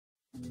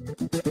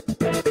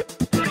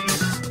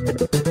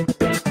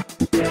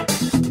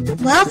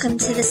Welcome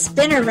to the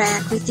Spinner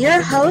Rack with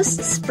your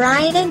hosts,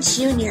 Brian and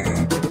Junior.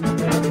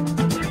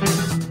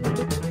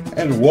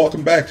 And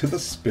welcome back to the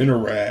Spinner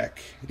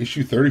Rack,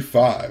 issue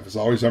 35. As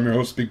always, I'm your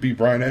host, Big B,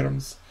 Brian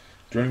Adams.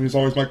 Joining me as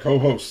always, my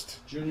co-host,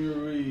 Junior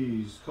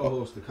Reeves,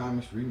 co-host of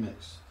Comics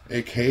Remixed,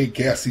 a.k.a.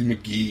 Gassy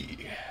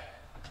McGee.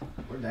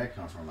 Where'd that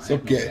come from? I So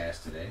had no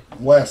gas today.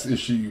 Last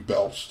issue you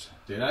belched.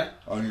 Did I?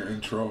 On your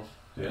intro.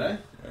 Did I?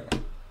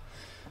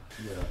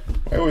 Yeah.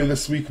 Anyway,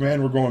 this week,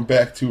 man, we're going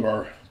back to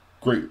our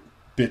great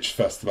bitch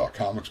fest about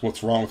comics.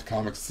 What's wrong with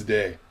comics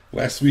today?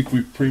 Last week,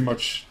 we pretty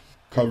much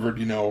covered,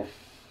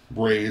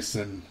 race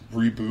and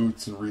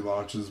reboots and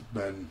relaunches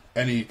and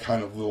any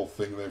kind of little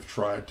thing they've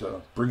tried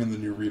to bring in the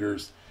new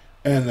readers.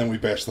 And then we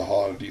bashed the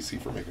hell out of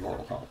DC for making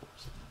horrible comic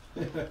books.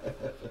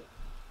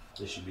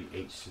 This should be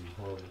HC,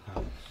 horrible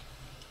comics.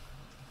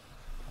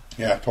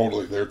 Yeah,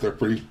 totally. They're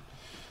pretty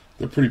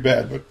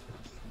bad, but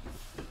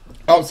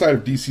outside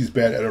of DC's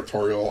bad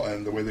editorial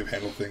and the way they've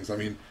handled things, I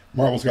mean,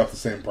 Marvel's got the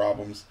same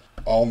problems.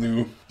 All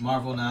new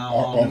Marvel now.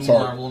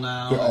 Marvel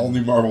now. All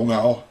new Marvel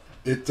now.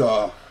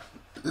 Isn't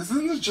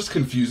it just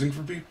confusing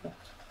for people?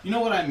 You know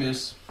what I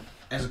miss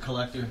as a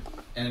collector,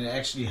 and it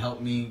actually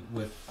helped me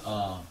with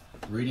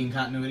reading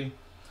continuity?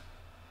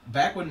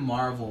 Back when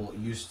Marvel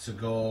used to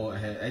go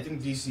ahead, I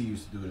think DC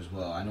used to do it as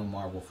well. I know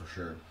Marvel for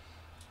sure.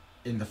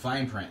 In the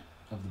fine print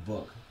of the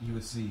book, you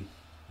would see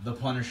The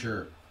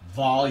Punisher,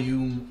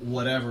 volume,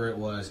 whatever it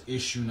was,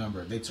 issue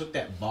number. They took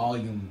that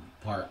volume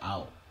part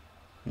out.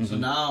 Mm-hmm. So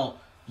now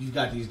you've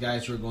got these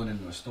guys who are going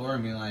into a store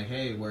and being like,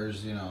 hey,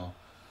 where's,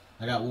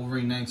 I got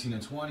Wolverine 19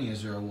 and 20.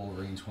 Is there a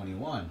Wolverine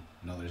 21?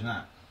 No, there's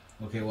not.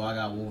 Okay, well, I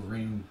got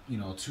Wolverine,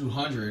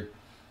 200.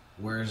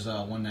 Where's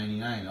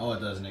 199? Oh, it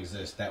doesn't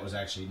exist. That was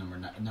actually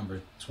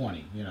number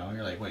 20. And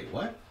you're like, wait,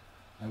 what?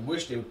 I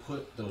wish they would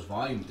put those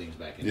volume things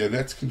back in. Yeah,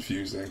 that's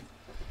confusing.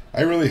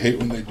 I really hate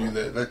when they do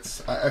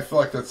that. I feel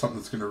like that's something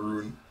that's going to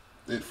ruin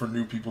it for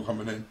new people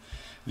coming in.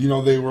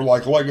 They were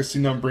like legacy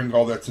numbering,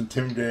 all that's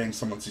intimidating.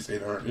 Someone sees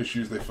 800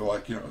 issues, they feel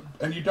like,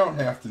 and you don't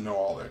have to know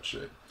all that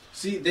shit.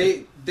 See,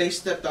 they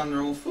stepped on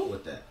their own foot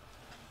with that.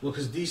 Well,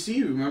 because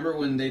DC, remember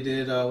when they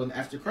did,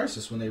 after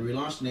Crisis, when they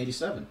relaunched in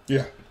 87?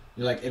 Yeah.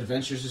 You're like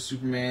Adventures of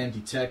Superman,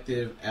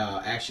 Detective,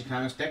 Action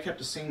Comics, that kept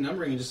the same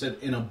numbering and just said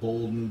in a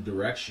bold new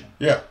direction.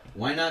 Yeah.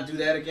 Why not do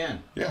that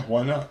again? Yeah,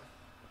 why not?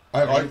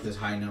 I like this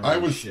high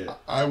number shit.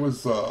 I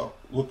was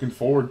looking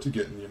forward to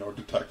getting,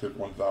 Detective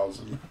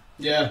 1000.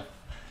 Yeah.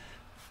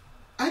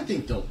 I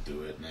think they'll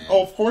do it, man.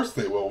 Oh, of course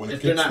they will.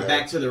 If they're not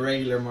back to the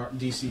regular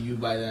DCU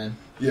by then.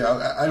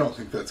 Yeah, I don't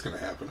think that's going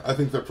to happen. I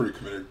think they're pretty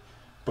committed.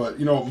 But,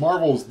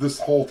 Marvel's this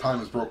whole time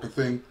has broken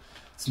thing.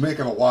 It's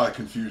making a lot of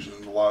confusion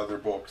in a lot of their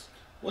books.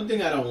 One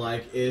thing I don't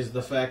like is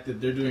the fact that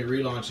they're doing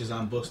relaunches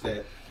on books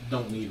that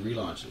don't need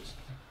relaunches.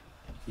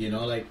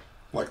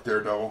 Like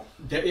Daredevil?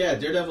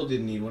 Daredevil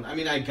didn't need one. I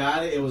mean, I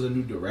got it. It was a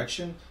new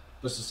direction.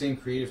 But it's the same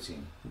creative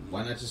team.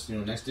 Why not just,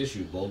 next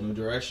issue, bold new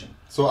direction?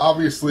 So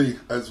obviously,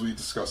 as we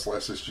discussed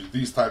last issue,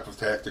 these type of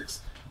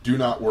tactics do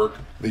not work.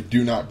 They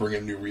do not bring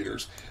in new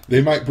readers.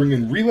 They might bring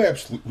in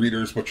relapsed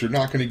readers, but you're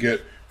not going to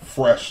get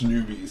fresh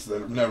newbies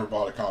that have never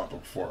bought a comic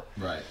book before.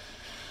 Right.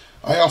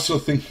 I also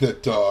think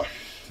that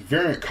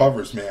variant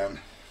covers,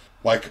 man,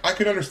 like, I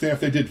could understand if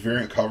they did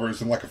variant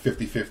covers in like a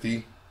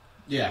 50-50.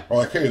 Yeah. Or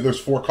like, hey, there's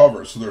 4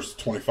 covers, so there's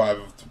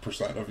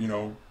 25%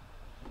 of,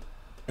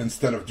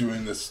 instead of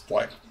doing this,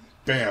 like,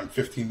 bam,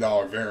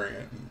 $15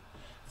 variant, and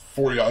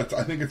 $40.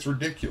 I think it's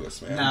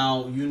ridiculous, man.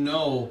 Now,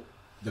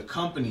 the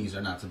companies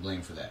are not to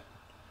blame for that.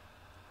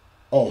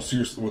 Oh,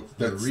 so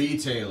the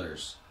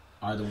retailers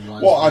are the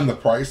ones. Well, on the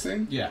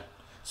pricing? Yeah.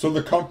 So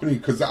the company,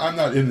 because I'm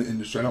not in the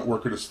industry, I don't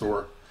work at a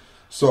store.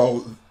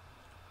 So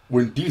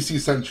when DC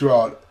sends you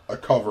out a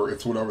cover,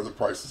 it's whatever the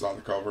price is on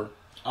the cover.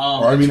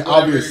 Or, I mean,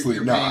 obviously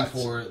you're not.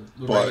 Paying for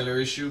the regular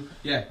issue,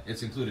 yeah,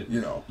 it's included.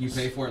 You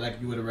pay for it like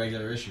you would a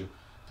regular issue.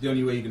 The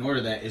only way you can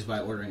order that is by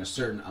ordering a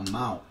certain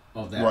amount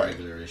of that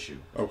regular issue.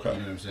 Okay. You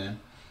know what I'm saying?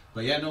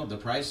 But yeah, no, the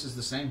price is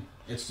the same.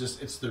 It's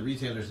the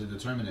retailers that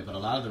determine it. But a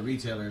lot of the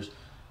retailers,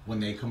 when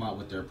they come out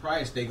with their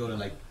price, they go to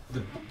like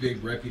the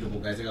big reputable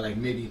guys. They got like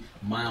maybe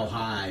Mile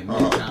High,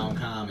 Midtown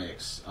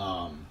Comics,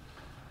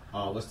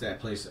 what's that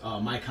place?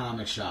 My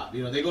Comic Shop.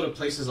 They go to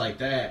places like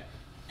that.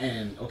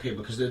 And, okay,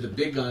 because they're the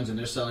big guns and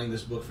they're selling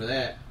this book for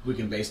that, we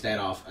can base that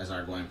off as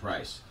our going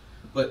price.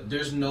 But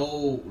there's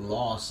no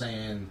law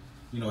saying,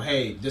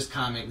 hey, this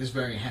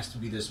variant has to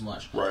be this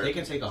much. Right. They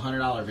can take a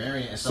 $100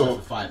 variant and sell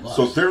it for $5.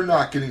 So they're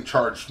not getting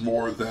charged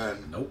more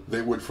than Nope.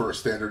 they would for a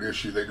standard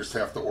issue. They just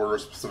have to order a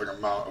specific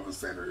amount of a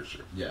standard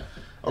issue. Yeah.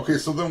 Okay,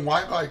 so then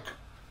why,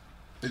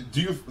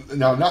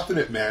 now, not that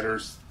it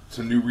matters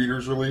to new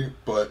readers, really,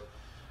 but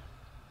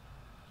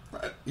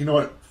you know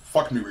what?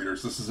 Fuck new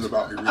readers. This isn't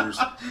about new readers.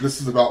 This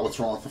is about what's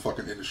wrong with the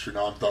fucking industry.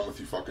 Now I'm done with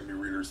you fucking new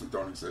readers that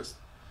don't exist.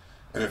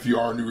 And if you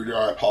are a new reader,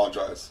 I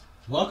apologize.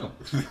 Welcome.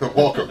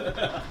 Welcome.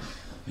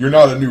 You're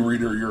not a new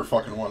reader. You're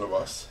fucking one of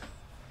us.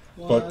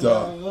 One of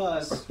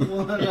us.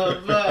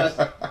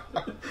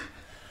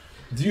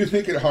 Do you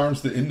think it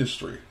harms the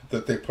industry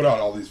that they put out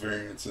all these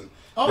variants and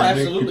they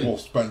absolutely. make people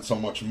spend so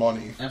much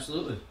money?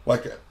 Absolutely.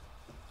 Like,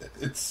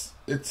 it's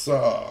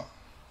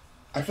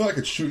I feel like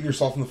it's shooting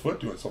yourself in the foot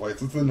doing stuff like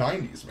it's the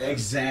 90s, man.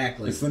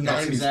 Exactly. It's the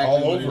That's 90s exactly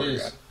all what over it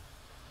is. again.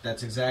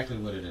 That's exactly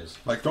what it is.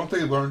 Like, don't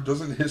they learn?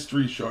 Doesn't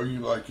history show you,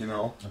 like,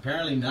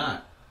 Apparently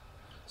not.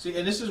 See,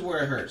 and this is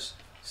where it hurts.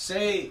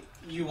 Say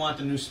you want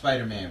the new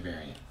Spider-Man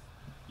variant.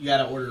 You got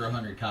to order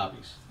 100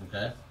 copies,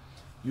 okay?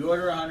 You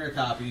order 100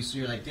 copies, so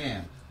you're like,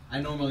 damn,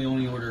 I normally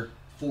only order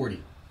 40.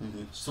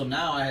 Mm-hmm. So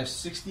now I have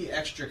 60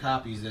 extra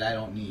copies that I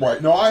don't need.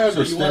 Right. No, I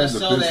understand. So you want to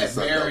sell that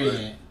business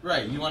variant.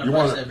 Right. You want to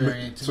price that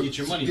variant to get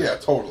your money back. Yeah,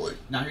 totally.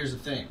 Now, here's the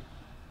thing.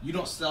 You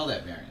don't sell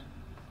that variant.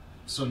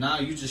 So now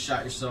you just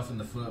shot yourself in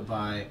the foot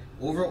by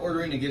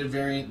over-ordering to get a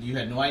variant you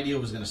had no idea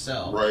was going to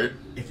sell. Right.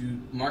 If you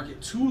mark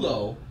it too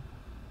low,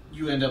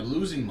 you end up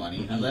losing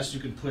money unless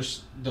you can push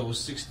those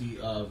 60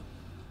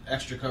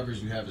 extra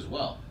covers you have as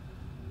well.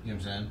 You know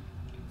what I'm saying?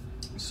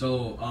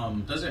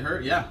 So, does it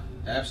hurt? Yeah,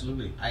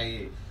 absolutely.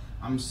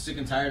 I'm sick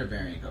and tired of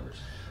variant covers.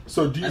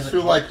 So do you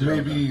feel like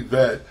maybe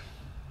that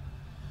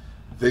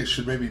they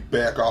should maybe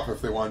back off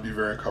if they want to do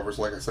variant covers?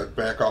 Like I said,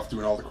 back off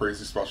doing all the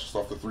crazy special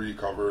stuff, the 3D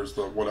covers,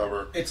 the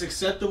whatever. It's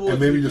acceptable. And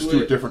maybe just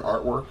do a different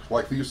artwork.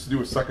 Like they used to do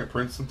with second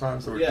prints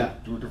sometimes. They would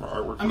do a different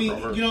artwork. I mean,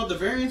 the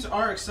variants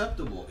are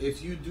acceptable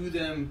if you do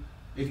them,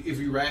 if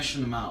you ration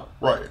them out.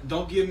 Right.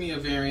 Don't give me a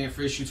variant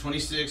for issue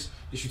 26,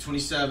 issue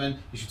 27,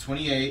 issue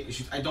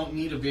 28. I don't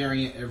need a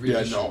variant every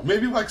issue. Yeah, no.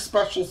 Maybe like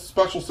special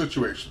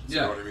situations. Yeah.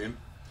 You know what I mean?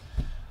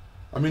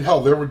 I mean,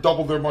 hell, they would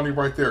double their money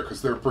right there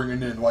because they're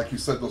bringing in, like you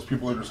said, those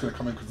people that are just going to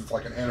come in because it's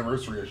like an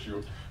anniversary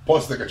issue.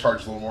 Plus, they could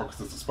charge a little more because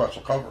it's a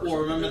special cover.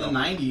 Or remember the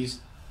 90s,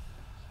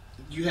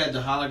 you had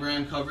the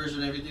hologram covers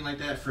and everything like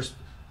that for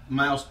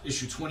Miles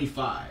issue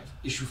 25,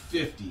 issue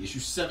 50, issue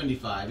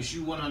 75,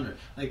 issue 100.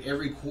 Like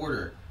every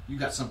quarter, you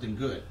got something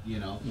good,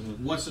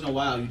 Mm-hmm. Once in a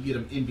while, you'd get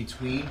them in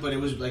between, but it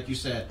was, like you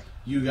said,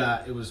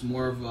 it was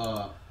more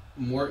of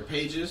more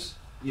pages,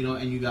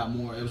 and you got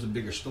more, it was a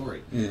bigger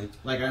story. Mm-hmm.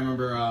 Like I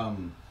remember...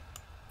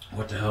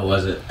 what the hell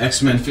was it?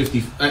 X-Men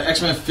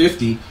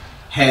 50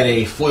 had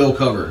a foil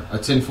cover, a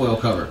tin foil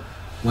cover,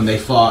 when they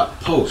fought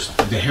Post,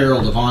 the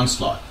Herald of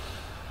Onslaught.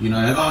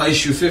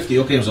 Issue 50.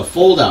 Okay, it was a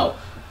fold-out,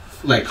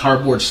 like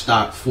cardboard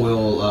stock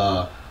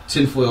foil,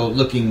 tin foil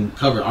looking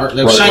cover art,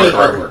 like shiny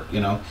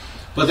artwork.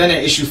 But then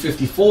at issue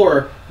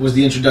 54 was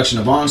the introduction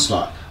of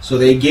Onslaught. So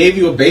they gave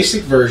you a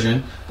basic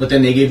version, but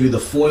then they gave you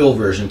the foil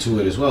version to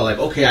it as well. Like,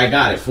 okay, I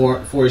got it,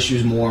 four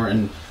issues more,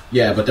 and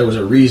yeah, but there was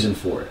a reason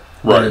for it.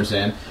 Right. You know what I'm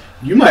saying?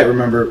 You might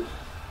remember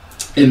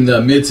in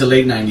the mid to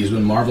late 90s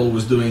when Marvel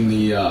was doing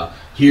the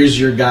here's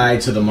your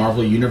guide to the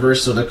Marvel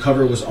Universe. So the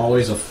cover was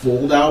always a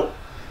fold out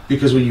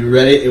because when you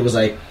read it, it was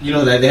like,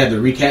 that they had the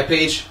recap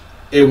page.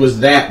 It was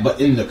that, but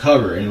in the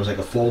cover, and it was like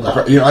a fold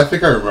out. I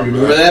think I remember. You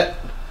remember that?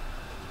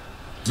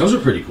 Those are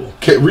pretty cool.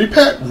 Okay,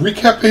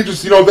 recap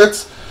pages,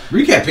 that's...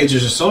 Recap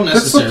pages are so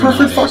necessary. That's the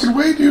perfect nowadays. fucking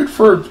way, dude,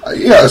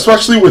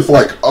 especially with,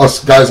 like,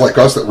 guys like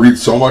us that read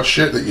so much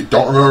shit that you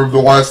don't remember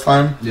the last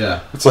time. Yeah.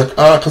 It's like,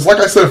 because like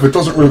I said, if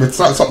it's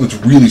not something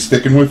that's really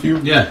sticking with you.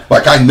 Yeah.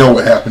 Like, I know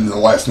what happened in the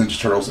last Ninja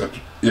Turtles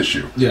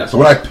issue. Yeah. So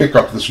when I pick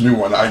up this new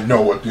one, I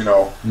know what,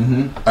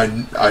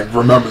 Mm-hmm. I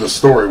remember the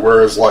story,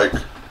 whereas, like,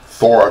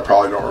 Thor, I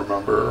probably don't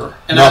remember.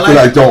 And not that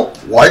I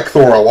don't like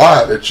Thor a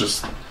lot, it's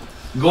just...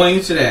 Going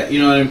into that,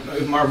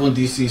 if Marvel and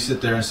DC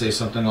sit there and say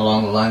something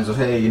along the lines of,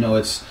 hey, we don't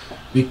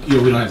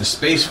have the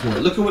space for it.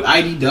 Look at what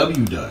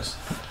IDW does.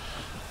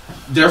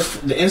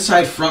 The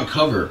inside front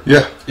cover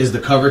is the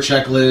cover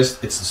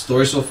checklist. It's the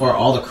story so far,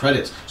 all the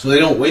credits. So they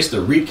don't waste the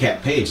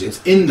recap page.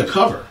 It's in the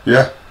cover.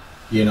 Yeah.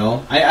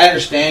 I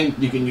understand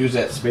you can use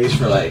that space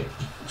for like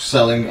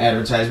selling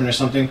advertisement or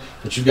something,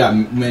 but you've got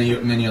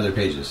many other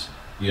pages.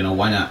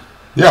 Why not?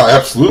 Yeah,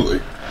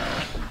 absolutely.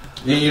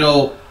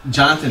 And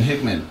Jonathan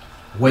Hickman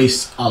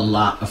wastes a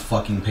lot of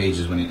fucking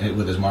pages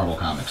with his Marvel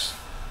comics.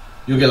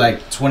 You'll get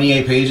like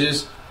 28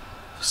 pages,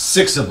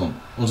 6 of them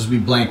will just be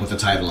blank with the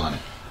title on it.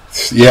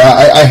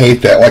 Yeah, I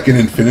hate that. Like in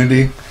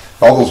Infinity,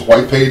 all those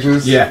white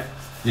pages. Yeah.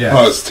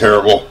 Oh, it's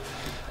terrible.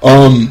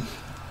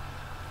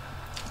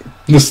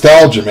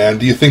 Nostalgia, man.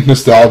 Do you think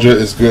nostalgia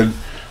is good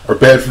or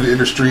bad for the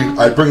industry?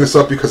 I bring this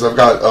up because I've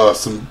got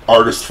some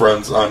artist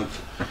friends on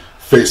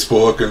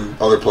Facebook and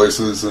other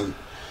places, and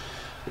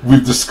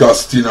we've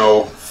discussed,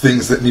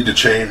 things that need to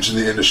change in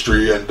the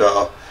industry, and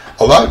a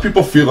lot of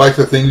people feel like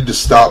that they need to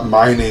stop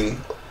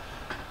mining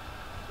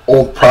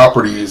old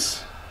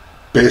properties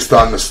based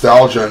on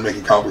nostalgia and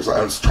making comics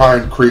and try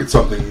and create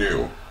something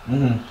new.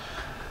 Mm-hmm.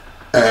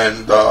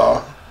 And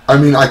I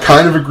mean, I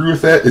kind of agree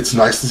with that. It's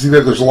nice to see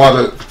that there's a lot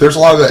of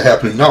that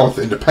happening now with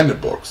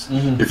independent books.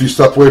 Mm-hmm. If you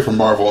step away from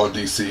Marvel and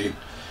DC,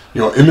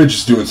 Image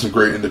is doing some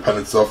great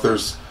independent stuff.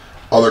 There's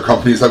other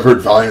companies. I've heard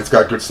Valiant's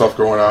got good stuff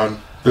going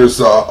on.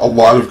 There's a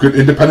lot of good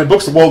independent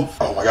books. Well,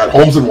 oh my God,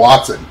 Holmes and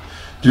Watson.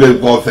 Dude, I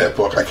love that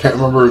book. I can't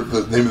remember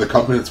the name of the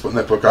company that's putting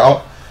that book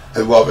out.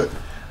 I love it.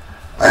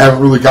 I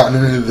haven't really gotten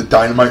into the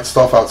Dynamite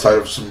stuff outside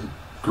of some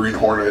Green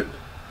Hornet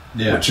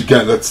Yeah. Which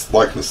again, that's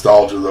like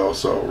nostalgia though.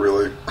 So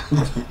really,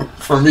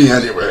 for me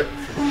anyway.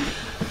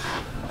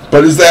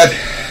 But is that?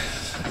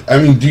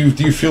 I mean, do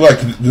you feel like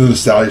the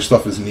nostalgia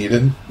stuff is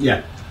needed?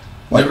 Yeah.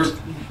 Like,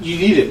 You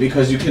need it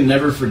because you can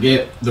never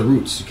forget the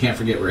roots. You can't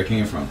forget where it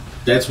came from.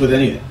 That's with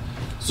anything.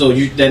 So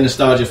that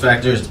nostalgia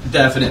factor is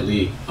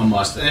definitely a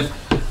must. And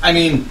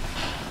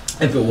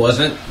if it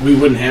wasn't, we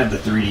wouldn't have the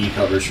 3D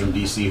covers from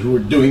DC, who are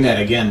doing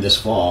that again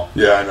this fall.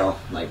 Yeah, I know.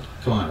 Like,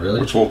 come on, really?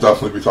 Which we'll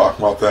definitely be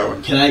talking about that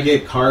one. Can I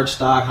get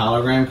cardstock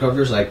hologram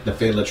covers like the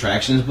Fatal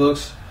Attractions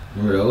books?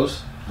 Remember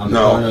those? On the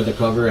No. corner of the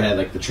cover, it had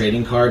like the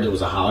trading card that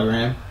was a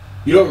hologram.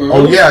 You don't remember?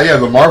 Oh those? yeah,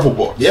 the Marvel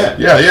books. Yeah,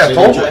 Fatal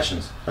Fatal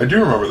Attractions. I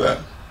do remember that.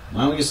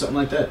 Why don't we get something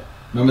like that?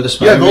 Remember the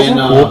Yeah, Spider-Man?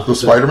 those were cool. The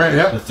Spider-Man,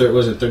 yeah.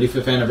 Was it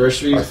 35th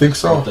anniversary? I think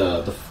so.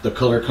 With the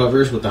color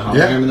covers with the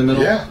hologram in the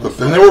middle. Yeah,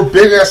 and they were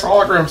big ass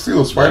holograms too.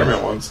 Those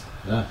Spider-Man ones.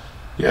 Yeah.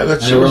 Yeah,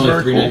 that shit was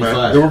very cool,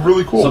 man. They were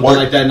really cool. Something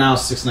like that now is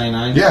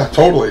 $6.99. Yeah,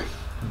 totally.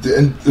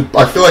 And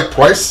I feel like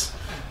price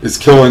is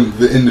killing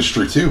the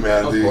industry too,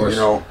 man. Of course. You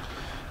know,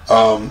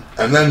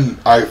 and then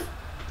I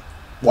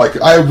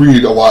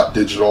read a lot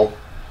digital.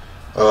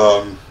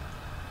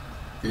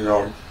 You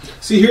know.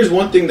 See, here's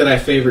one thing that I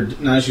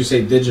favored. Now, as you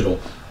say, digital,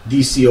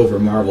 DC over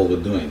Marvel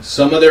with doing.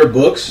 Some of their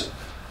books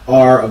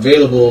are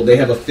available. They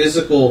have a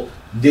physical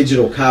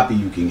digital copy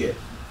you can get.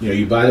 You know,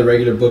 you buy the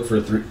regular book for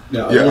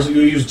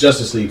you use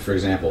Justice League, for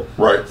example.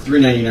 Right.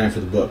 $3.99 for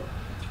the book.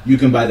 You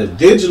can buy the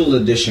digital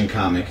edition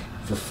comic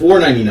for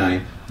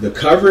 $4.99. The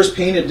cover is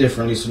painted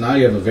differently, so now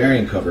you have a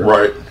variant cover.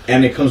 Right.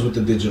 And it comes with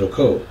the digital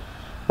code.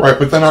 Right,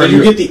 but then so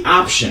you get the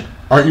option.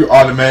 Aren't you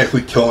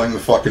automatically killing the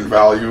fucking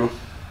value?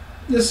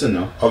 Yes and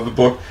no. Of the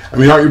book? I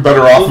mean, aren't you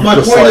better off Well, my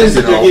just point like, is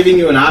that they're giving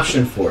you an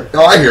option for it.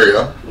 No, I hear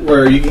you.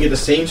 Where you can get the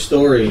same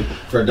story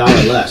for $1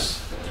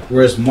 less.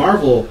 Whereas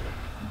Marvel,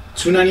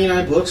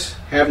 $2.99 books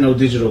have no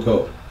digital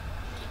code.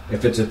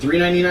 If it's a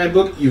 $3.99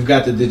 book, you've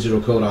got the digital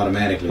code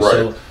automatically. Right.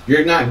 So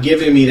you're not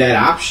giving me that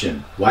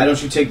option. Why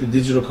don't you take the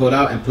digital code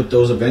out and put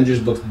those Avengers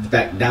books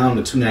back down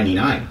to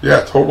 $2.99?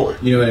 Yeah, totally.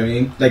 You know what I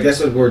mean? Like,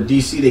 that's where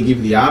DC, they give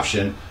you the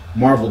option.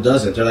 Marvel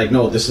doesn't. They're like,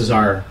 no, this is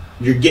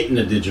you're getting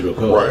the digital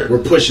code. Right.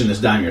 We're pushing this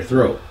down your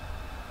throat.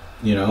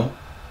 You know?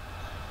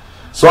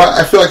 So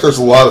I feel like there's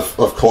a lot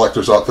of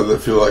collectors out there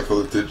that feel like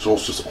the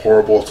digital's just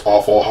horrible, it's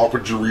awful, how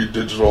could you read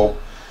digital?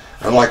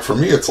 And like for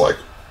me, it's like,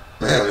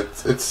 man,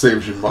 it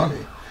saves you money.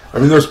 I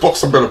mean, there's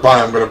books I'm going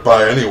to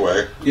buy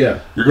anyway.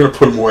 Yeah. You're going to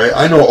put them away.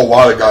 I know a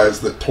lot of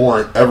guys that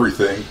torrent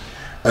everything,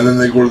 and then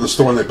they go to the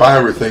store and they buy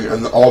everything,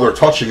 and all they're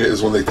touching it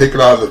is when they take it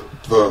out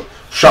of the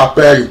shop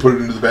bag and put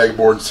it into the bag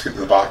board and stick it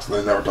in the box, and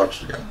they never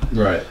touch it again.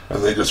 Right.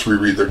 And they just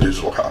reread their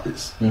digital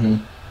copies.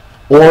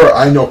 Mm-hmm. Or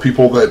I know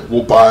people that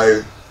will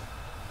buy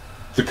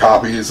the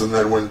copies, and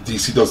then when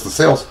DC does the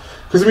sales,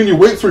 because I mean, you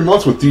wait 3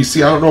 months with DC.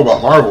 I don't know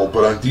about Marvel,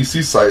 but on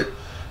DC's site,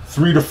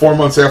 3 to 4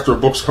 months after a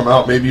book's come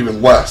out, maybe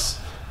even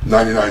less,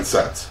 99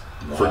 cents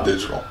for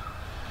digital.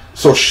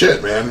 So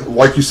shit, man.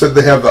 Like you said,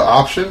 they have the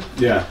option.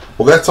 Yeah.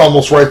 Well, that's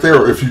almost right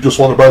there. If you just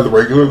want to buy the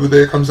regular the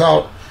day it comes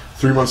out,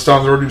 3 months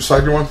down the road you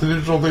decide you want the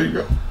digital, there you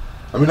go.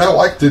 I mean, I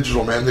like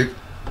digital, man.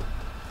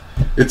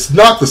 It's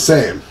not the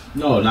same.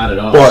 No, not at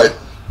all. But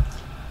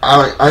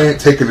I ain't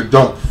taking a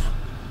dump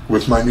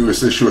with my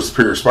newest issue of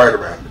Superior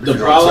Spider-Man. The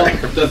problem,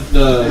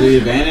 the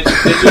advantage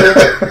of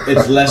digital,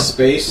 it's less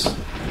space.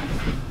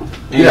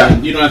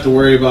 And you don't have to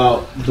worry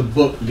about the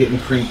book getting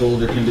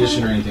crinkled or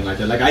conditioned or anything like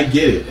that. Like, I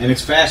get it, and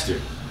it's faster.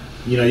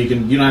 You know, you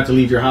don't have to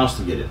leave your house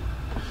to get it.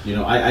 You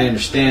know, I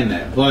understand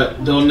that, but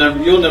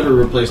you'll never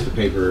replace the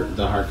paper,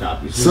 the hard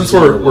copies. Since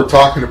we're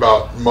talking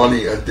about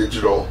money and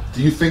digital,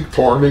 do you think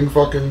torrenting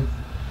fucking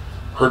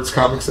hurts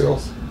comic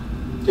sales?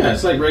 Yeah,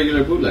 it's like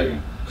regular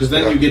bootlegging. Because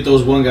then you get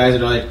those one guys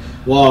that are like,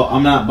 well,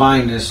 I'm not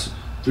buying this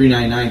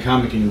 $3.99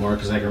 comic anymore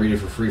because I can read it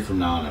for free from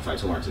now on if I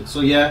torrent it.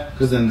 So yeah,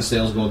 because then the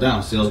sales go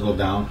down. Sales go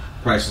down,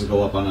 prices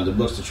go up on other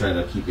books to try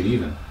to keep it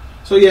even.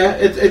 So yeah,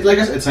 it like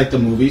I said, it's like the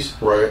movies.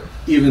 Right.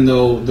 Even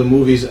though the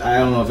movies, I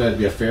don't know if that'd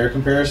be a fair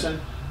comparison,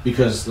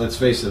 because let's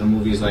face it, a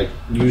movie's like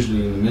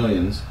usually in the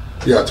millions.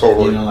 Yeah,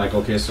 totally. You know, like,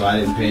 okay, so I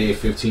didn't pay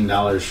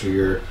 $15 for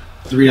your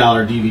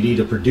 $3 DVD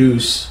to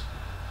produce.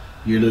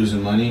 You're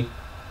losing money,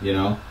 you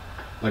know?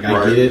 Like,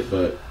 I get it,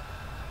 but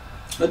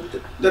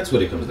that's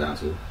what it comes down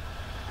to.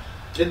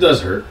 It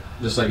does hurt,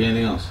 just like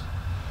anything else.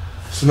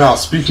 So now,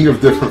 speaking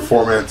of different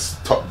formats,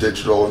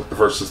 digital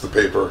versus the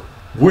paper,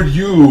 would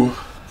you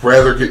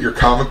rather get your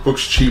comic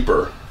books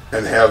cheaper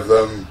and have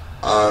them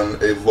on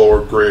a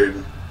lower grade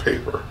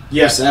paper?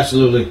 Yes,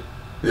 absolutely.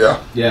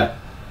 Yeah? Yeah.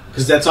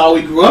 Because that's all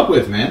we grew up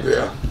with, man.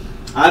 Yeah.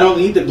 I don't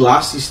need the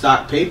glossy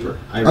stock paper.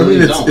 I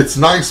mean, don't. It's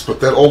nice, but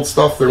that old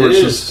stuff,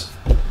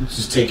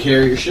 just take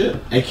care of your shit.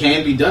 It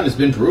can be done. It's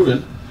been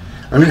proven.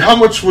 I mean,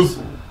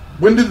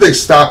 when did they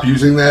stop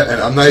using that? And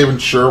I'm not even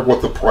sure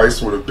what the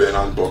price would have been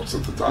on books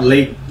at the time.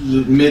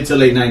 Mid to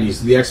late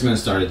 90s. The X-Men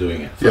started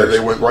doing it first. Yeah, they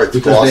went right to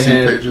glossy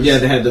pages. Yeah,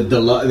 they had the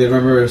deluxe. They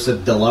remember it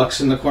said deluxe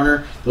in the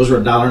corner. Those were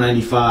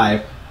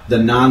 $1.95. The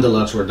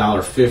non-deluxe were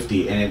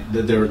 $1.50, and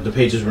the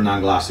pages were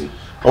non-glossy.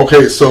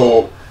 Okay,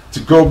 so to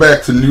go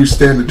back to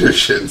newsstand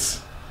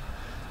editions,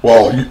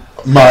 Well,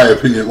 my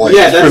opinion, like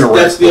yeah,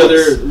 that's the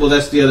other. Well,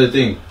 that's the other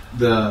thing.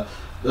 The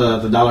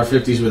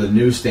 $1.50s were the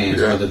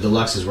newsstands, or the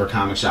deluxes were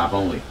comic shop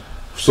only.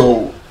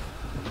 So,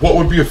 what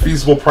would be a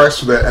feasible price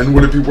for that, and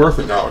would it be worth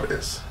it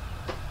nowadays?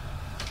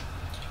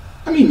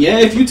 I mean, yeah,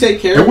 if you take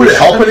care of it. Would it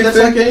help anything? That's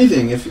like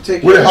anything. If you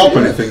take care would it of help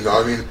it, anything,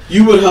 though? I mean,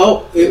 you would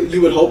help.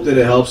 You would hope that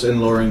it helps in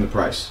lowering the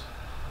price.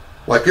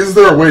 Like, is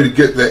there a way to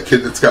get that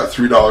kid that's got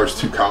 $3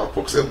 2 comic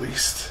books at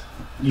least?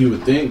 You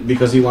would think,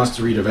 because he wants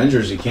to read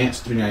Avengers, he can't.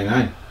 It's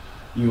 $3.99.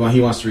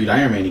 He wants to read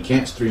Iron Man, he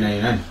can't. It's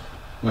 $3.99. He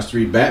wants to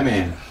read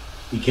Batman,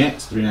 he can't.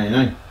 It's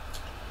 $3.99.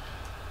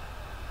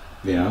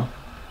 You know.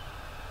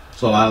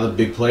 So a lot of the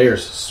big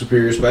players,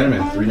 Superior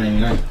Spider-Man,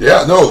 $3.99.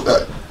 Yeah, no,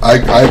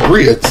 I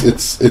agree.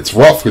 It's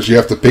rough because you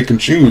have to pick and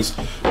choose.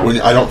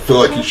 When I don't feel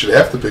like you should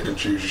have to pick and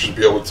choose. You should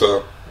be able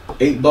to.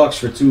 $8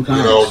 for 2 comics.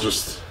 You know,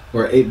 just.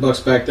 Or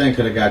 $8 back then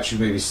could have got you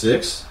maybe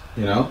 6.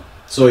 You know.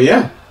 So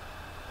yeah.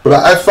 But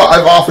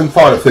I've often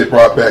thought if they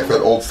brought back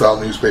that old style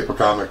newspaper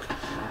comic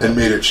and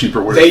made it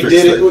cheaper, would they it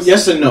did things? it?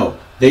 Yes and no.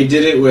 They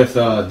did it with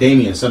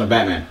Damian, son of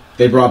Batman.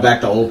 They brought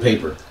back the old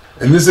paper.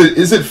 And is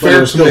it fair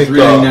to still make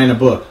 $3.99 a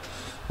book?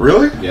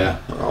 Really? Yeah.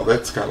 Oh,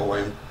 that's kind of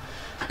lame.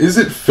 Is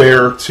it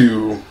fair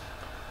to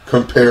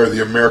compare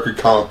the American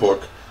comic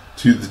book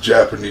to the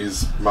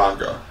Japanese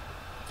manga?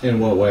 In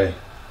what way?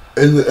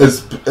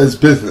 As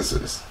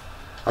businesses.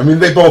 I mean,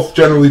 they both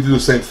generally do the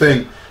same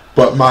thing,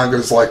 but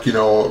manga's like, you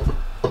know,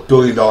 a $1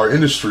 billion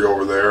industry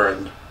over there,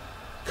 and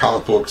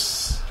comic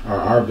books are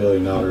our $1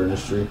 billion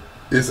industry.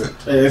 Isn't.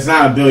 It's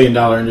not a $1 billion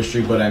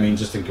industry, but I mean,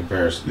 just in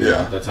comparison. Yeah. You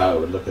know, that's how I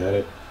would look at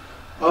it.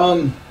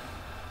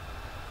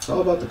 It's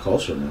all about the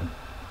culture, man.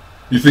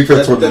 You think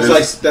that's what it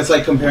is? That's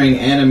like comparing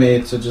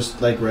anime to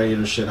just like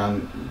regular shit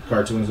on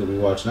cartoons that we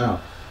watch now.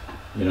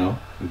 You know,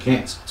 you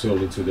can't. It's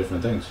totally 2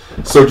 different things.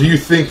 So do you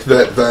think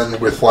that then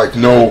with like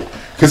no...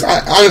 Because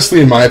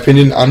honestly, in my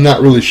opinion, I'm not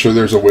really sure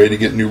there's a way to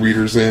get new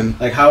readers in.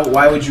 Like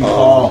why would you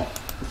call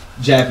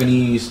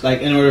Japanese...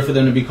 Like, in order for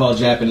them to be called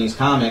Japanese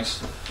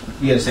comics,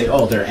 you got to say,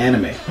 oh, they're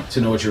anime,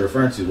 to know what you're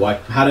referring to. Why?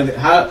 How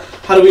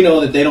do we know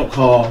that they don't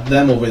call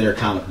them over there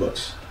comic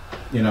books?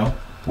 You know?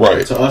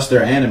 Right. To us,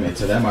 they're anime.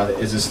 To them,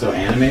 is it still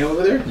anime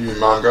over there? You mean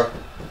manga?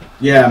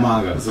 Yeah,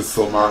 manga. Is it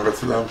still manga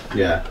to them?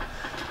 Yeah.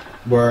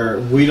 Where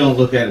we don't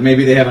look at...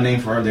 Maybe they have a name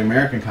for the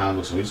American comic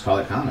books, and we just call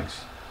it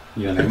comics.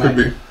 You know, they might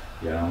could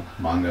be. You know,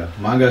 manga.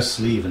 Manga is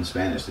sleeve in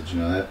Spanish. Did you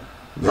know that?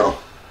 No.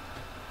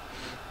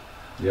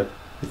 Yep.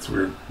 It's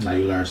weird. Now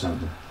you learned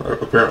something.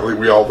 Apparently,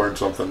 we all learned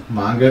something.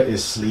 Manga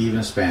is sleeve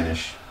in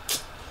Spanish.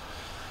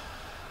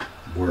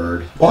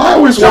 Word. Well, I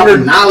always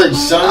wondered... knowledge,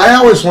 son. I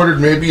always wondered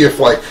maybe if,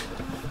 like,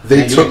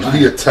 they took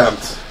the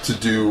attempt to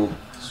do...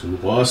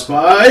 Super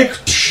Spike!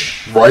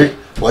 Right?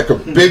 Like a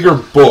bigger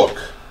book.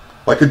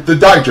 Like the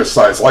digest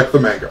size, like the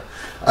manga.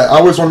 I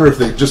always wonder if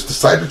they just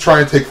decided to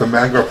try and take the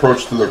manga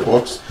approach to their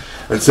books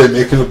and say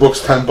making the books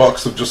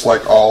 $10 of just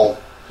like all,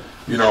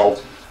 you know...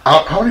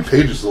 How many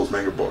pages are those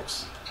manga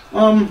books?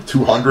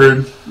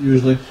 200?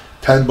 Usually.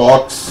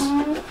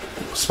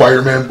 $10?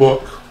 Spider-Man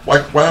book?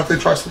 Why don't they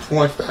try something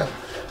like that?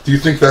 Do you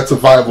think that's a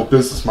viable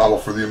business model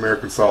for the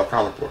American style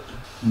comic book?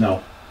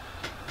 No.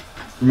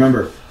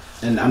 Remember,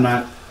 and I'm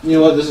not... You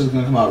know what? This is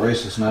going to come out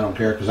racist, and I don't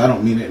care, because I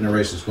don't mean it in a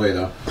racist way,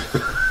 though.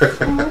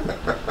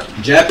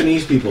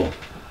 Japanese people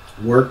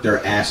work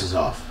their asses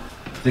off.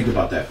 Think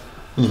about that.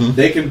 Mm-hmm.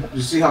 They can...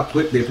 You see how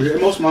quick they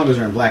produce... Most mangas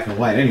are in black and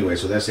white anyway,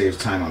 so that saves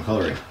time on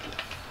coloring.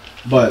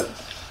 But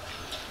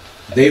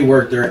they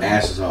work their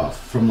asses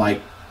off. From,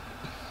 like,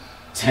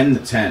 10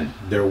 to 10,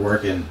 they're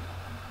working...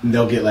 And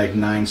they'll get, like,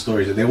 9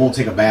 stories. They won't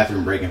take a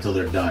bathroom break until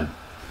they're done.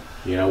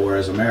 You know,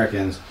 whereas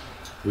Americans...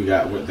 We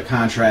got with the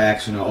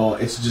contracts, you know, oh,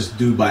 it's just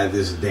due by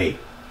this date.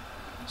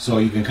 So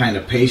you can kind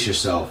of pace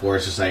yourself, where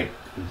it's just like,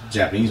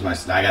 Japanese might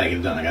say, I gotta get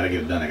it done, I gotta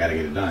get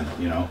it done,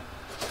 you know.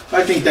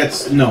 I think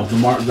that's, no,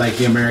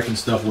 the American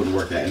stuff wouldn't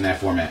work in that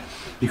format.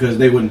 Because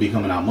they wouldn't be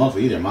coming out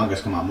monthly either.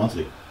 Mangas come out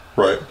monthly.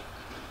 Right.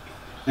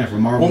 And for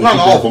Marvel... Well, not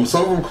all of them.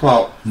 Some of them come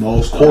out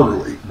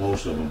quarterly.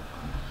 Most of them.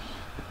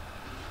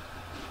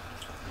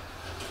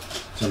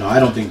 So no, I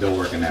don't think they'll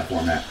work in that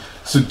format.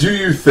 So do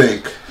you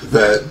think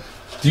that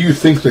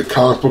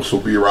comic books will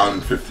be around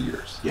in 50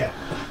 years? Yeah.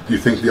 Do you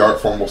think the art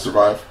form will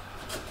survive?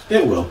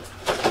 It will.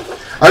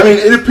 I mean,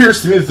 it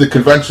appears to me that the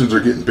conventions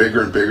are getting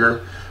bigger and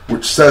bigger,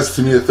 which says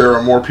to me that there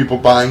are more people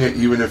buying it,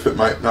 even if it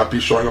might not be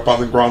showing up on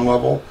the ground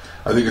level.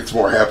 I think it's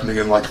more happening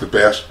in like the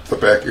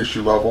back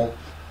issue level.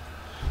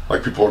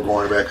 Like people are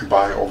going back and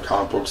buying old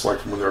comic books like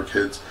from when they were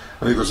kids.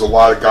 I think there's a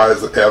lot of guys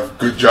that have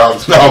good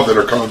jobs now that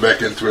are coming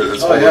back into it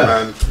as older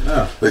men.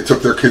 Yeah. They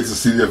took their kids to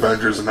see the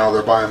Avengers, and now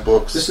they're buying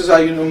books. This is how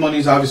you know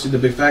money's obviously the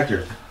big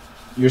factor.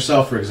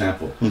 Yourself, for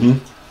example. Mm-hmm.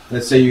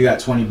 Let's say you got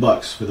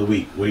 $20 for the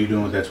week. What are you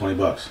doing with that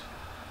 $20?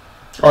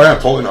 Oh yeah,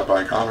 I'm totally not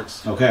buying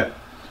comics. Okay.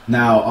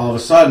 Now all of a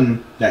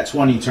sudden, that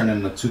 20 turned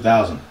into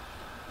 2,000.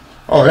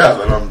 Oh yeah,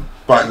 then I'm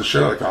buying the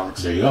shit out of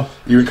comics. There you go.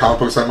 Even comic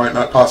books I might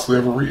not possibly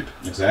ever read.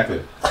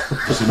 Exactly.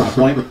 You see my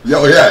point?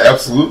 Oh yeah,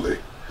 absolutely.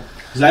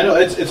 Because I know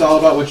it's all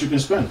about what you can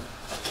spend.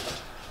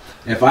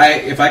 If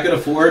I could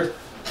afford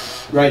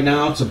right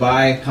now to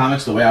buy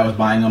comics the way I was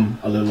buying them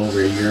a little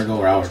over a year ago,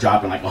 where I was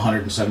dropping like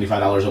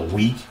 $175 a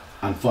week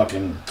on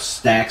fucking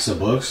stacks of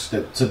books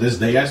that to this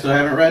day I still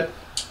haven't read.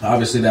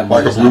 Obviously, that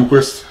like a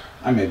Bloomquist.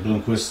 I made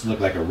Bloomquist look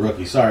like a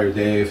rookie. Sorry,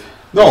 Dave.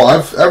 No,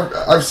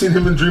 I've seen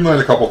him in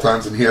Dreamland a couple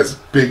times, and he has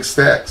big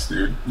stacks,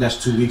 dude.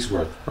 That's 2 weeks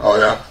worth. Oh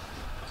yeah,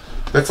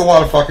 that's a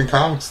lot of fucking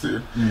comics,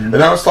 dude. Mm-hmm.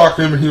 And I was talking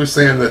to him, and he was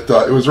saying that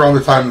it was around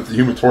the time that the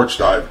Human Torch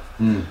died,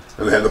 and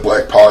they had the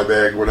black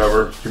polybag,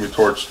 whatever, Human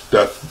Torch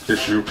death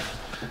issue,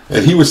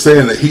 and he was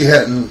saying that he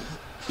hadn't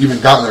even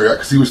gotten there yet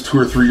because he was 2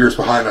 or 3 years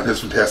behind on his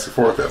Fantastic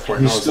Four at that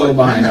point. He's still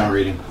behind on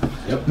reading.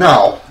 Yep.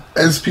 Now,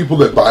 as people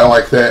that buy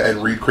like that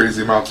and read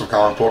crazy amounts of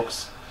comic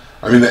books,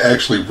 I mean, they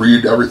actually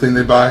read everything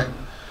they buy.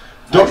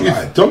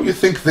 Don't you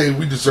think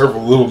we deserve a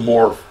little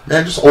more,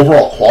 man, just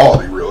overall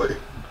quality, really,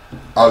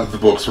 out of the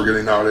books we're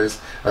getting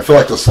nowadays? I feel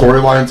like the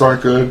storylines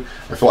aren't good.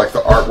 I feel like the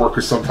artwork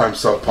is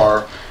sometimes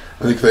subpar.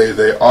 I think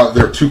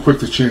they're too quick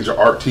to change the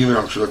art team, and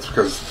I'm sure that's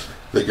because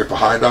they get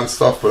behind on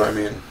stuff. But I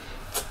mean,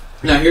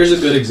 now here's a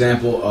good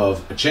example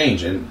of a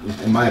change, and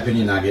in my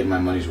opinion, not getting my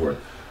money's worth.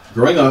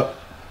 Growing up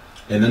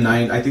in the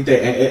I think they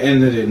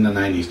ended it in the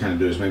 90s, kind of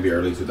do this, maybe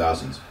early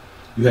 2000s.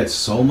 You had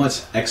so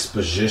much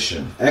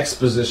exposition, I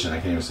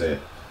can't even say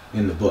it,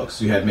 in the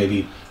books. You had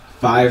maybe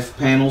 5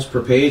 panels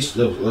per page,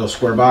 little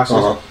square boxes.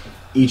 Uh-huh.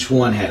 Each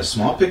one had a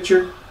small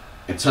picture,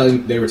 and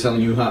they were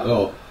telling you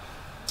how,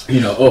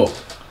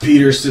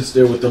 Peter sits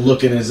there with the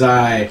look in his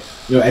eye,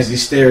 as he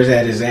stares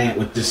at his aunt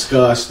with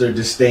disgust or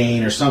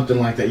disdain or something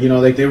like that.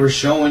 Like they were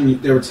telling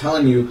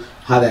you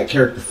how that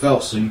character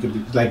felt, so you could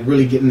be, like,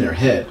 really get in their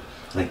head.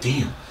 Like,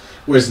 damn.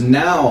 Whereas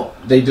now,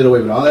 they did away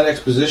with all that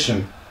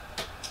exposition,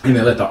 and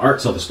they let the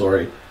art tell the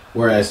story.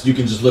 Whereas you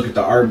can just look at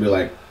the art and be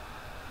like,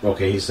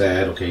 okay, he's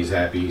sad, okay, he's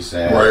happy, he's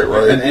sad.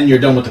 Right. And you're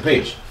done with the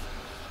page.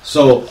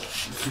 So,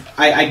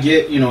 I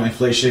get,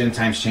 inflation,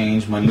 times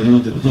change, money,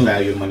 the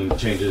value of money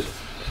changes.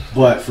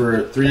 But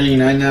for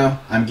 $3.99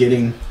 now, I'm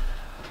getting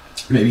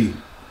maybe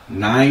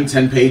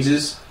 9-10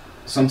 pages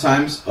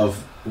sometimes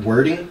of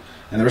wording,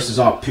 and the rest is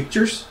all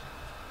pictures.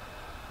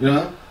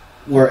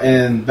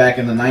 And back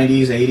in the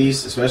 90s,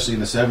 80s, especially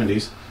in the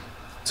 70s,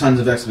 tons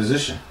of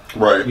exposition.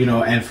 Right.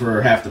 And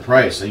for half the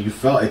price. So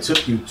it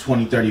took you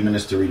 20, 30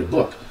 minutes to read a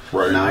book.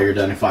 Right. Now you're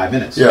done in 5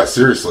 minutes. Yeah,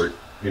 seriously.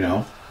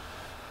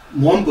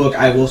 One book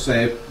I will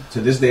say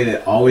to this day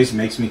that always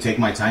makes me take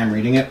my time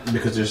reading it,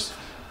 because there's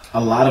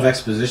a lot of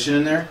exposition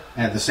in there,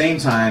 and at the same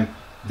time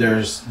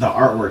there's the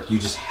artwork. You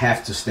just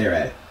have to stare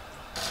at it.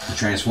 The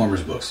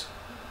Transformers books,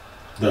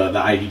 the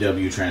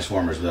IDW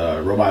Transformers,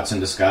 the Robots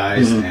in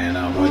Disguise, and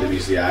Roy the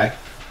BCI.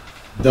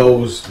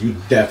 Those you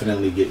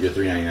definitely get your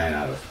 $3.99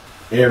 out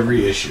of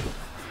every issue.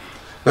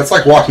 That's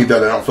like Walking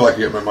Dead. I don't feel like I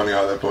get my money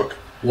out of that book.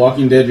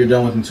 Walking Dead, you're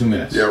done within 2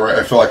 minutes. Yeah, right.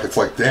 I feel like it's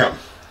like, damn.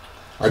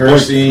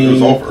 Cursing,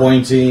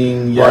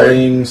 pointing,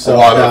 yelling, right.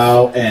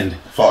 self-doubt, end.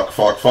 Fuck.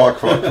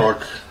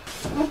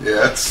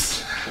 Yeah,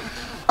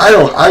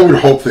 I would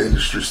hope the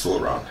industry's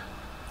still around.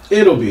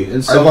 It'll be.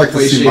 In some I'd like to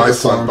way, see shape, my or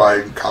son form.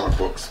 buying comic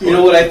books. You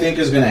know what I think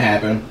is going to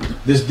happen?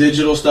 This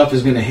digital stuff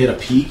is going to hit a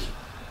peak,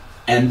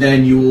 and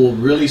then you will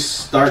really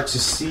start to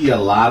see a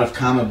lot of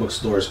comic book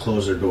stores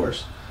close their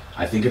doors.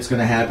 I think it's going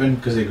to happen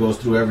because it goes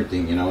through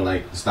everything,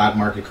 like the stock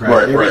market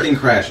crash. Everything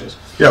crashes.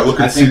 Yeah,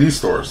 look at CD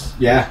stores.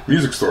 Yeah.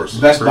 Music stores.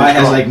 Best Buy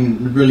has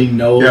really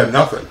no... Yeah,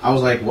 nothing. I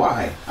was like,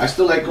 why? I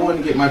still like going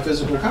to get my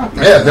physical copy.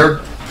 Yeah, their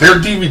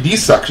DVD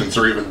sections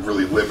are even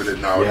really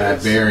limited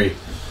nowadays. Yeah, very.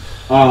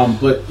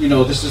 But,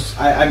 this is...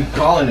 I'm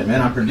calling it,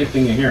 man. I'm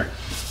predicting it here.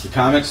 The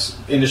comics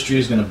industry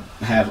is going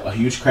to have a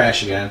huge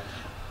crash again.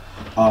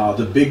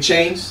 The big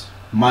chains...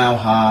 Mile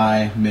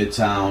High,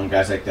 Midtown,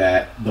 guys like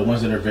that. The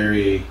ones that are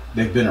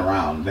they've been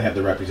around. They have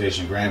the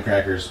reputation. Graham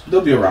Crackers,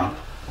 they'll be around.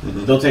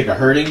 Mm-hmm. They'll take a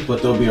hurting,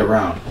 but they'll be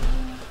around.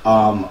 A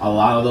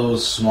lot of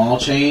those small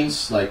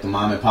chains, like the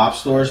mom and pop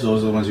stores,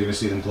 those are the ones you're going to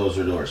see them close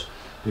their doors.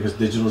 Because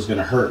digital is going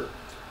to hurt.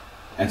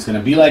 And it's going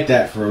to be like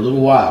that for a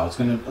little while. It's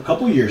going to, a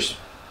couple years.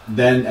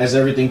 Then as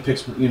everything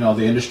picks, the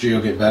industry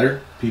will get better.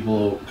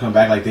 People come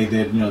back like they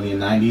did, in the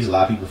 90s. A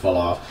lot of people fell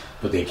off,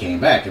 but they came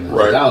back in the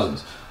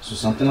 2000s. So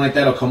something like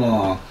that will come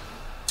along.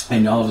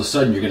 And all of a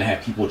sudden, you're going to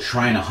have people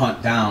trying to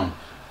hunt down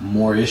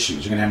more issues.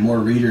 You're going to have more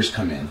readers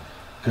come in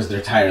because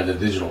they're tired of the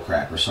digital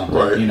crap or something.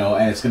 Right.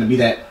 And it's going to be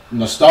that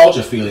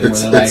nostalgia feeling.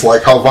 It's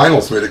like how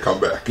vinyl's made a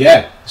comeback.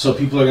 Yeah. So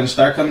people are going to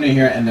start coming in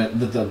here, and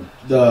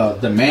the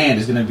demand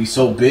is going to be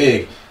so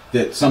big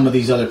that some of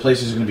these other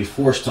places are going to be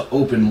forced to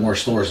open more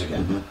stores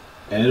again.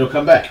 Mm-hmm. And it'll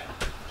come back.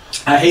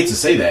 I hate to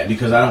say that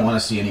because I don't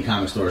want to see any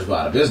comic stores go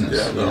out of business.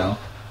 Yeah, no.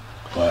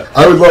 But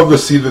I would love to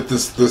see that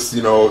this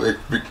it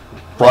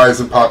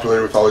rise in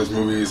popularity with all these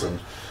movies,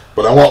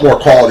 but I want more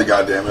quality.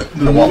 Goddammit!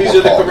 The movies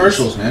are the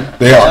commercials, man.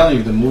 They are. I'm telling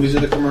you, the movies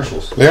are the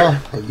commercials. They are.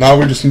 Now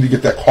we just need to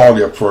get that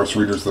quality up for us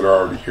readers that are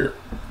already here.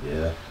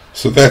 Yeah.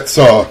 So that's.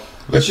 But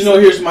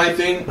here's my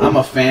thing. I'm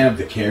a fan of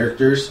the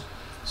characters,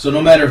 so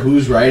no matter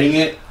who's writing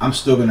it, I'm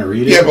still gonna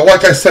read it. Yeah, but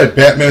like I said,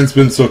 Batman's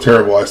been so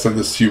terrible. I said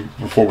this to you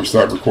before we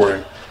started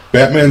recording.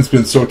 Batman's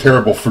been so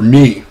terrible for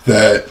me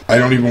that I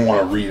don't even want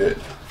to read it.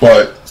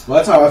 But Well,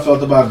 that's how I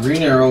felt about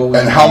Green Arrow.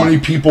 And how many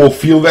people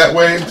feel that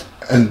way,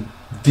 and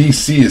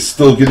DC is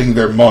still getting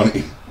their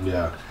money.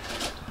 Yeah.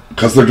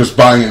 Because they're just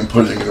buying it and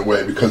putting it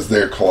away because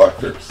they're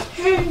collectors.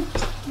 Hey,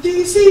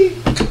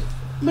 DC,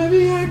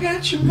 maybe I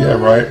got you. Yeah,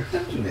 right?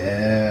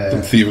 Yeah.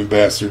 Them thieving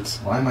bastards.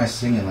 Why am I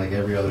singing like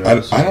every other I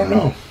episode? don't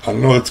know. I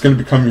don't know. It's going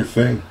to become your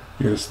thing.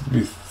 You're going to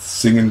be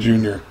singing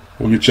Junior.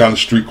 We'll get you on the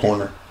street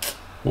corner.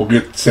 We'll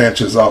get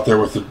Sanchez out there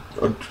with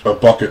a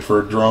bucket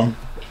for a drum.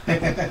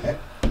 It'd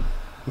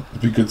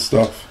be good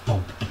stuff.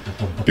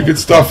 Be good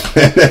stuff.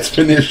 That's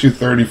been issue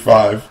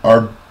 35.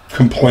 Our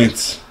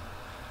complaints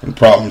and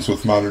problems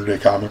with modern day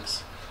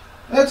comics.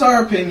 That's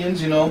our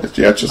opinions, you know.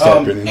 Yeah, it's just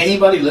our opinions.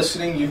 Anybody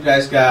listening, you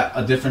guys got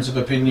a difference of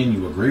opinion,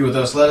 you agree with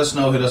us, let us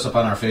know. Hit us up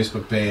on our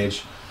Facebook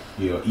page.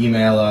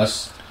 Email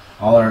us.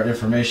 All our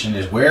information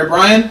is where,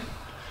 Brian?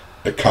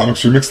 At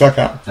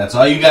comicsremix.com. That's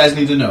all you guys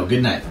need to know.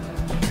 Good night.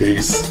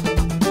 Peace.